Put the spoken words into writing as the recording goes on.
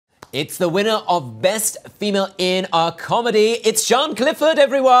It's the winner of Best Female in a Comedy. It's Sian Clifford,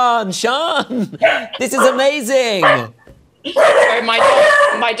 everyone. Sian, this is amazing. Sorry,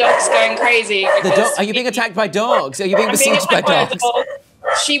 my dog's going crazy. Are you being attacked by dogs? Are you being besieged by dogs?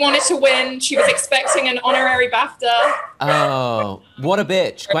 She wanted to win. She was expecting an honorary BAFTA. Oh, what a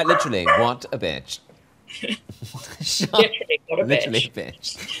bitch. Quite literally, what a bitch. Sian, literally a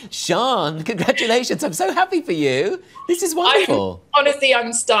bitch. Sian, congratulations. I'm so happy for you. This is wonderful. Honestly,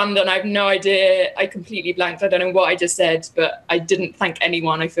 I'm stunned and I have no idea. I completely blanked. I don't know what I just said, but I didn't thank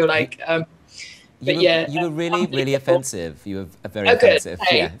anyone, I feel like. You were really, really offensive. You were very offensive.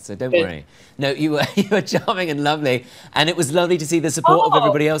 Hey. Yeah, so don't worry. No, you were charming and lovely. And it was lovely to see the support of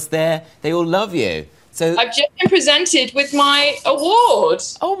everybody else there. They all love you. So I've just been presented with my award.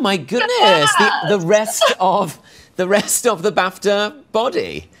 Oh my goodness! The rest of the BAFTA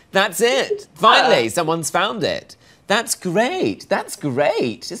body. That's it. Finally, someone's found it. That's great. That's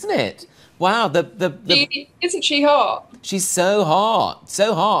great, isn't it? Wow. Isn't she hot? She's so hot,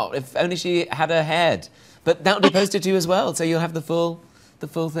 so hot. If only she had her head. But that will be posted to you as well, so you'll have the full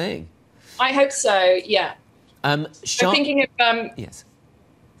thing. I hope so. Yeah. I'm thinking of yes.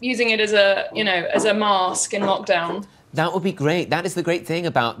 using it as a mask in lockdown. That would be great. That is the great thing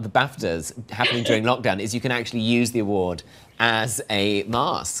about the BAFTAs happening during lockdown is you can actually use the award as a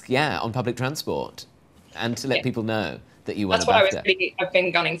mask, on public transport, and to let people know that you won a BAFTA. That's what I've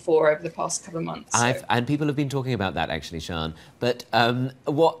been gunning for over the past couple of months. So. And people have been talking about that actually, Sian. But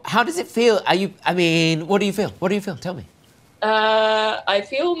how does it feel? What do you feel? What do you feel? Tell me. I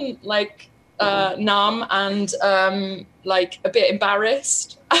feel like numb and like a bit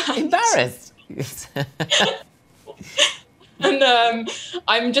embarrassed. Embarrassed? And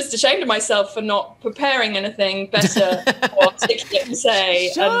I'm just ashamed of myself for not preparing anything better or articulate to say.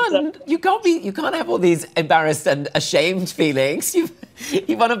 Sian, you can't have all these embarrassed and ashamed feelings.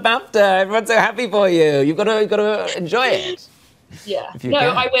 You've won a BAFTA. Everyone's so happy for you. You've got to enjoy it. Yeah. No,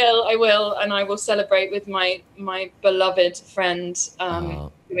 I will, and I will celebrate with my beloved friend,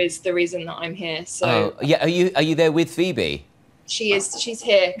 who is the reason that I'm here. So Are you there with Phoebe? She is. She's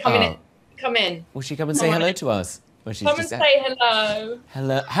here. Come in. Will she come and say hello to us? Come and say hello.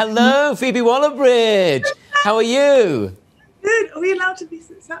 Hello, Phoebe Waller-Bridge. How are you? Good. Are we allowed to be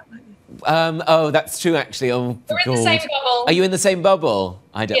sat like this? That's true, actually. Oh, We're in the same bubble. Are you in the same bubble?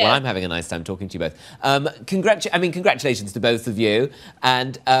 I don't. Yeah. Well, I'm having a nice time talking to you both. Congratulations to both of you,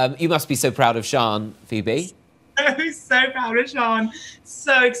 and you must be so proud of Sian, Phoebe. I'm so proud of Sian.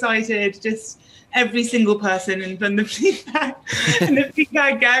 So excited. Just every single person in the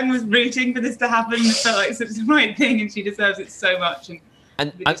Fleabag gang was rooting for this to happen. It felt like such the right thing, and she deserves it so much.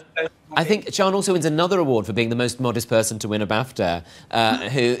 And I think Sian also wins another award for being the most modest person to win a BAFTA,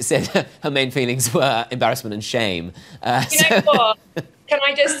 who said her main feelings were embarrassment and shame. You know what? Can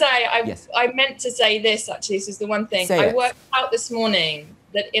I just say, I meant to say this, actually. This is the one thing. I worked out this morning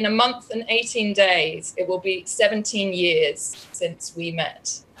that in a month and 18 days, it will be 17 years since we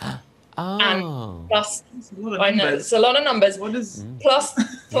met. And plus, I know it's a lot of numbers. Plus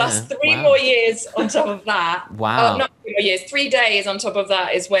 3 more years on top of that. Wow. Not 3 more years. 3 days on top of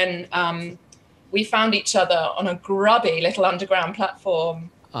that is when we found each other on a grubby little underground platform.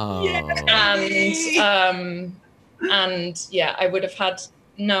 Oh. And I would have had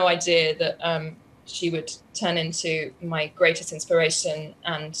no idea that she would turn into my greatest inspiration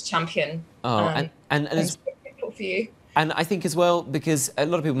and champion. And it's grateful for you. And I think as well, because a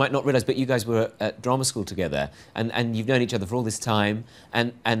lot of people might not realise, but you guys were at drama school together, and you've known each other for all this time.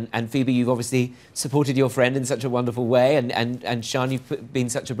 And Phoebe, you've obviously supported your friend in such a wonderful way, and Sian, you've been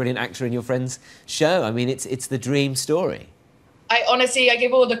such a brilliant actor in your friend's show. I mean, it's the dream story. I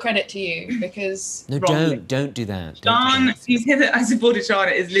give all the credit to you because... No, don't do that. Sian, you say that I supported Sian,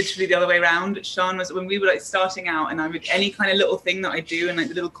 it is literally the other way around. Sian was, when we were like starting out, and I would, any kind of little thing that I do in like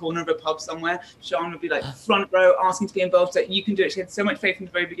the little corner of a pub somewhere, Sian would be like front row, asking to be involved. Like, you can do it. She had so much faith from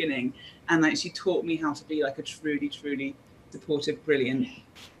the very beginning. And like, she taught me how to be like a truly, truly supportive, brilliant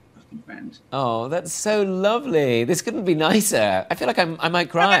fucking friend. Oh, that's so lovely. This couldn't be nicer. I feel like I might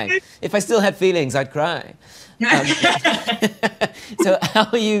cry. If I still had feelings, I'd cry. So how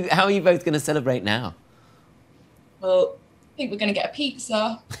are you both going to celebrate now? Well, I think we're going to get a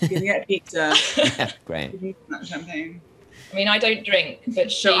pizza. We're going to get a pizza. Yeah, great. Champagne. I mean, I don't drink,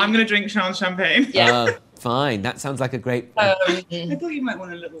 but I'm going to drink Sian's champagne. Yeah. Fine. That sounds like a great... I thought you might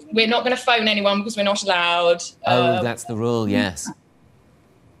want a little one. We're not going to phone anyone because we're not allowed. That's the rule, yes.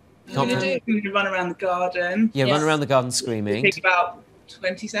 We're going to run around the garden. Yeah, run around the garden screaming. Take about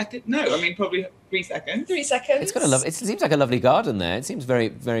 20 seconds. No, I mean, probably 3 seconds. 3 seconds. It's got it seems like a lovely garden there. It seems very,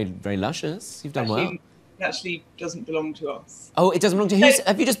 very, very luscious. You've done well. actually doesn't belong to us. Oh, it doesn't belong to who?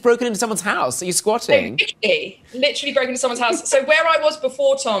 Have you just broken into someone's house? Are you squatting? Literally broken into someone's house. So where I was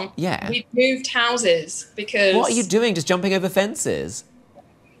before, Tom, yeah, we moved houses because... What are you doing? Just jumping over fences?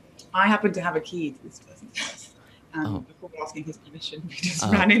 I happen to have a key to this person's house. And before asking his permission, we just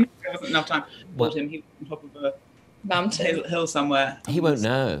ran in. There wasn't enough time. Bought him. He was on top of a mountain hill somewhere. He won't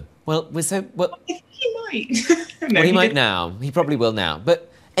know. Well, we're so... Well, I think he might. No, well, he might now. He probably will now.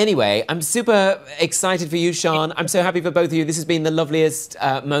 But anyway, I'm super excited for you, Sian. I'm so happy for both of you. This has been the loveliest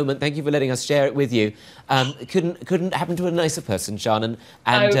moment. Thank you for letting us share it with you. Couldn't happen to a nicer person, Sian,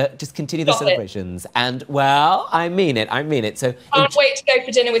 and just continue the celebrations. And, well, I mean it. I mean it. So can't wait to go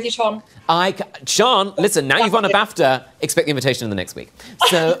for dinner with you, Tom. Sian, listen, now you've won a BAFTA, expect the invitation in the next week.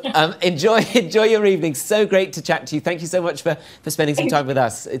 So enjoy your evening. So great to chat to you. Thank you so much for spending some time with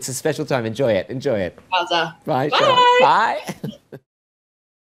us. It's a special time. Enjoy it. Enjoy it. Bye. Bye, Sian. Bye.